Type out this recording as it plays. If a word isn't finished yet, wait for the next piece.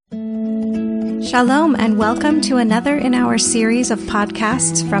Shalom and welcome to another in our series of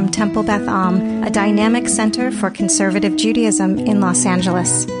podcasts from Temple Beth Am, a dynamic center for conservative Judaism in Los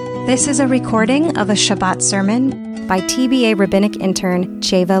Angeles. This is a recording of a Shabbat sermon by TBA rabbinic intern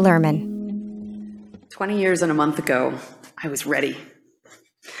Cheva Lerman. 20 years and a month ago, I was ready.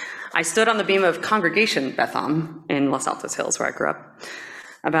 I stood on the beam of Congregation Beth Am in Los Altos Hills, where I grew up,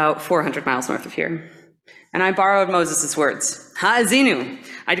 about 400 miles north of here. And I borrowed Moses' words, Ha'azinu.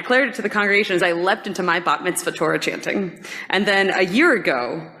 I declared it to the congregation as I leapt into my bat mitzvah Torah chanting. And then a year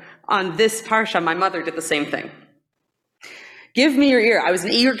ago, on this parsha, my mother did the same thing. Give me your ear. I was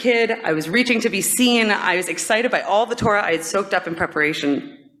an eager kid. I was reaching to be seen. I was excited by all the Torah I had soaked up in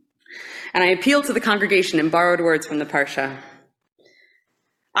preparation. And I appealed to the congregation and borrowed words from the parsha.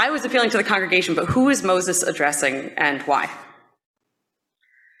 I was appealing to the congregation, but who is Moses addressing and why?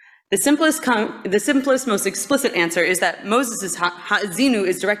 The simplest, most explicit answer is that Moses' ha'azinu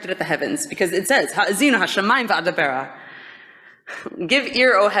is directed at the heavens, because it says, ha'azinu hashamayim va'adabera. Give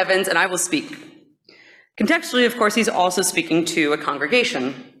ear, O heavens, and I will speak. Contextually, of course, he's also speaking to a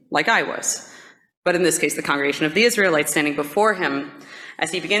congregation, like I was. But in this case, the congregation of the Israelites standing before him,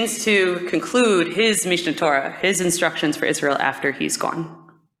 as he begins to conclude his Mishnah Torah, his instructions for Israel after he's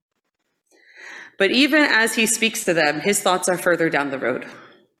gone. But even as he speaks to them, his thoughts are further down the road.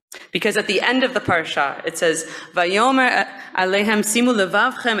 Because at the end of the parsha, it says, Vayomer alehem simu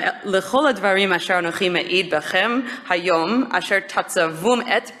levavchem lechol advarim asher anochi me'id bechem hayom asher tatzavum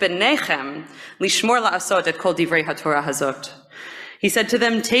et benechem lishmor la'asot et kol divrei haTorah hazot. He said to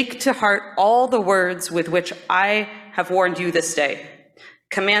them, take to heart all the words with which I have warned you this day.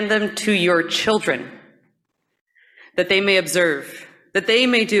 Command them to your children, that they may observe, that they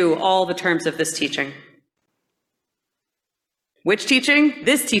may do all the terms of this teaching. Which teaching?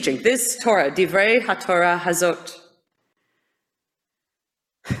 This Torah, Divrei HaTorah Hazot.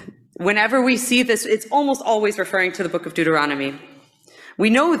 Whenever we see this, it's almost always referring to the book of Deuteronomy. We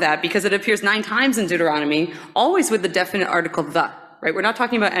know that because it appears 9 times in Deuteronomy, always with the definite article the, right? We're not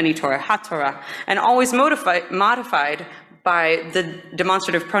talking about any Torah, HaTorah, and always modified by the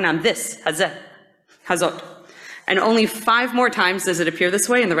demonstrative pronoun this, Hazeh, Hazot. And only 5 more times does it appear this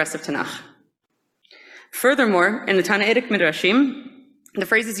way in the rest of Tanakh. Furthermore, in the Tannaitic Midrashim, the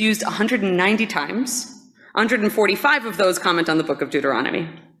phrase is used 190 times. 145 of those comment on the book of Deuteronomy.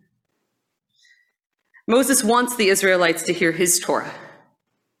 Moses wants the Israelites to hear his Torah,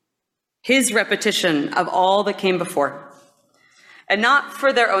 his repetition of all that came before, and not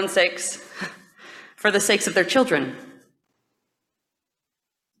for their own sakes, for the sakes of their children.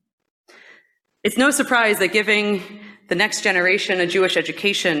 It's no surprise that giving the next generation a Jewish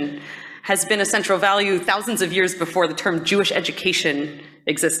education has been a central value thousands of years before the term Jewish education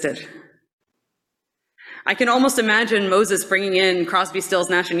existed. I can almost imagine Moses bringing in Crosby,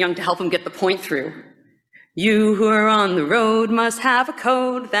 Stills, Nash & Young to help him get the point through. You who are on the road must have a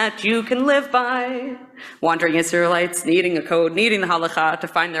code that you can live by. Wandering Israelites needing a code, needing the halakha to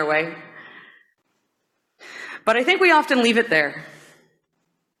find their way. But I think we often leave it there.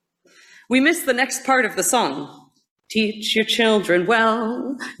 We miss the next part of the song. Teach your children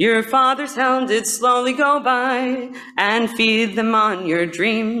well, your father's hound did slowly go by, and feed them on your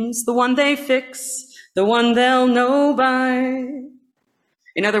dreams, the one they fix, the one they'll know by.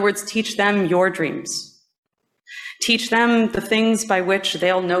 In other words, teach them your dreams. Teach them the things by which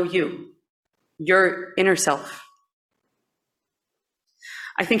they'll know you, your inner self.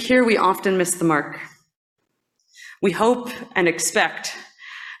 I think here we often miss the mark. We hope and expect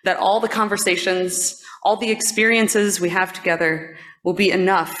that all the conversations, all the experiences we have together will be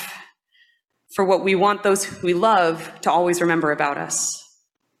enough for what we want those who we love to always remember about us.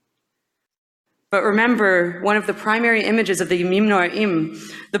 But remember, one of the primary images of the Yemim Noraim,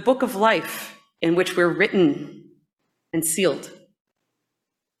 the book of life in which we're written and sealed.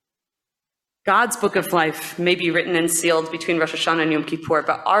 God's book of life may be written and sealed between Rosh Hashanah and Yom Kippur,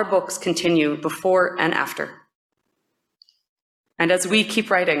 but our books continue before and after. And as we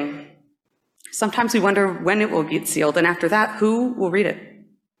keep writing, sometimes we wonder when it will get sealed, and after that, who will read it?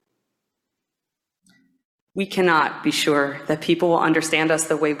 We cannot be sure that people will understand us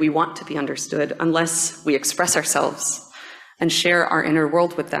the way we want to be understood unless we express ourselves and share our inner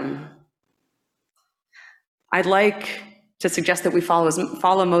world with them. I'd like to suggest that we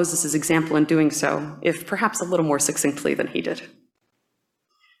follow Moses' example in doing so, if perhaps a little more succinctly than he did.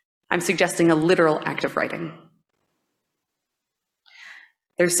 I'm suggesting a literal act of writing.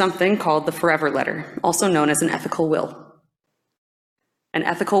 There's something called the forever letter, also known as an ethical will. An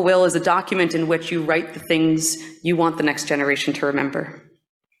ethical will is a document in which you write the things you want the next generation to remember.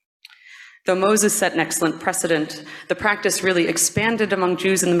 Though Moses set an excellent precedent, the practice really expanded among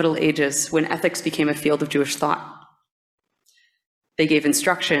Jews in the Middle Ages when ethics became a field of Jewish thought. They gave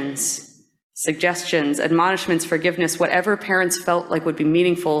instructions, suggestions, admonishments, forgiveness, whatever parents felt like would be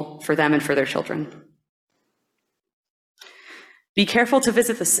meaningful for them and for their children. Be careful to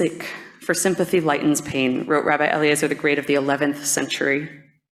visit the sick, for sympathy lightens pain, wrote Rabbi Eliezer the Great of the 11th century.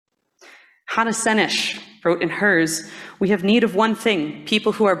 Hannah Senesh wrote in hers, "We have need of one thing,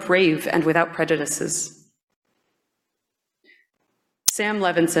 people who are brave and without prejudices." Sam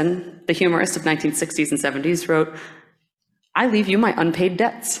Levinson, the humorist of 1960s and 70s, wrote, "I leave you my unpaid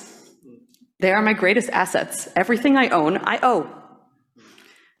debts. They are my greatest assets. Everything I own, I owe.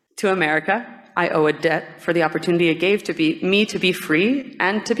 To America, I owe a debt for the opportunity it gave to me to be free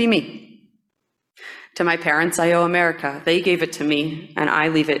and to be me. To my parents, I owe America. They gave it to me, and I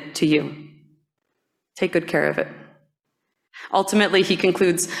leave it to you. Take good care of it." Ultimately, he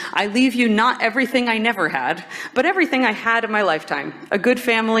concludes, "I leave you not everything I never had, but everything I had in my lifetime. A good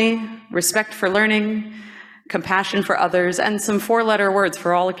family, respect for learning, compassion for others, and some four-letter words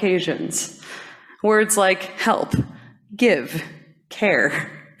for all occasions. Words like help, give,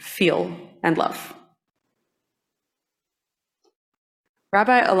 care, feel, and love."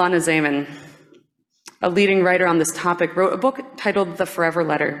 Rabbi Ilana Zayman, a leading writer on this topic, wrote a book titled The Forever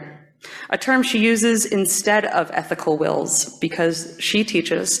Letter, a term she uses instead of ethical wills because she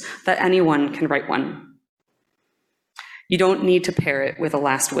teaches that anyone can write one. You don't need to pair it with a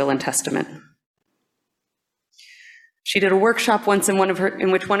last will and testament. She did a workshop once in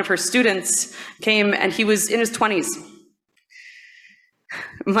which one of her students came, and he was in his 20s,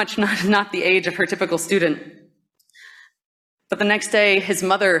 much not the age of her typical student. But the next day, his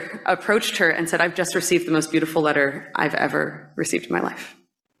mother approached her and said, "I've just received the most beautiful letter I've ever received in my life."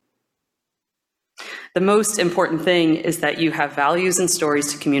 The most important thing is that you have values and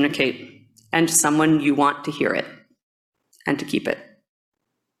stories to communicate, and to someone you want to hear it and to keep it.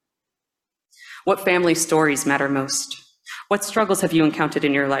 What family stories matter most? What struggles have you encountered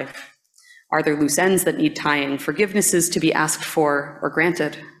in your life? Are there loose ends that need tying, forgivenesses to be asked for or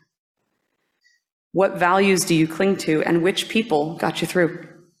granted? What values do you cling to, and which people got you through?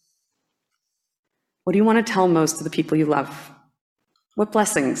 What do you want to tell most to the people you love? What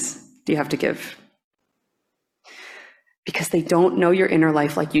blessings do you have to give? Because they don't know your inner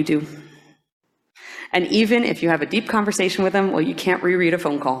life like you do. And even if you have a deep conversation with them, well, you can't reread a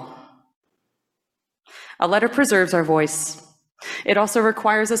phone call. A letter preserves our voice. It also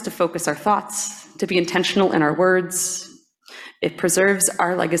requires us to focus our thoughts, to be intentional in our words. It preserves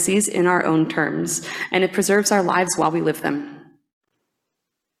our legacies in our own terms, and it preserves our lives while we live them.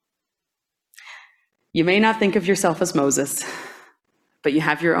 You may not think of yourself as Moses, but you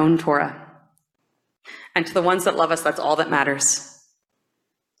have your own Torah. And to the ones that love us, that's all that matters.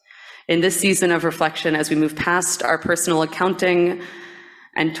 In this season of reflection, as we move past our personal accounting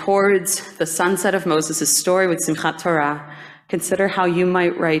and towards the sunset of Moses' story with Simchat Torah, consider how you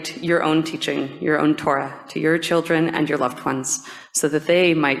might write your own teaching, your own Torah, to your children and your loved ones, so that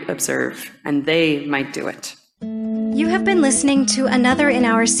they might observe and they might do it. You have been listening to another in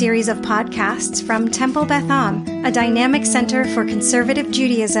our series of podcasts from Temple Beth Am, a dynamic center for conservative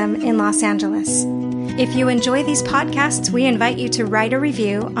Judaism in Los Angeles. If you enjoy these podcasts, we invite you to write a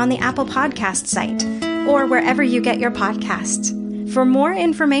review on the Apple Podcast site or wherever you get your podcasts. For more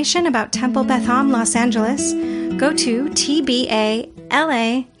information about Temple Beth Am Los Angeles, go to tbala.org.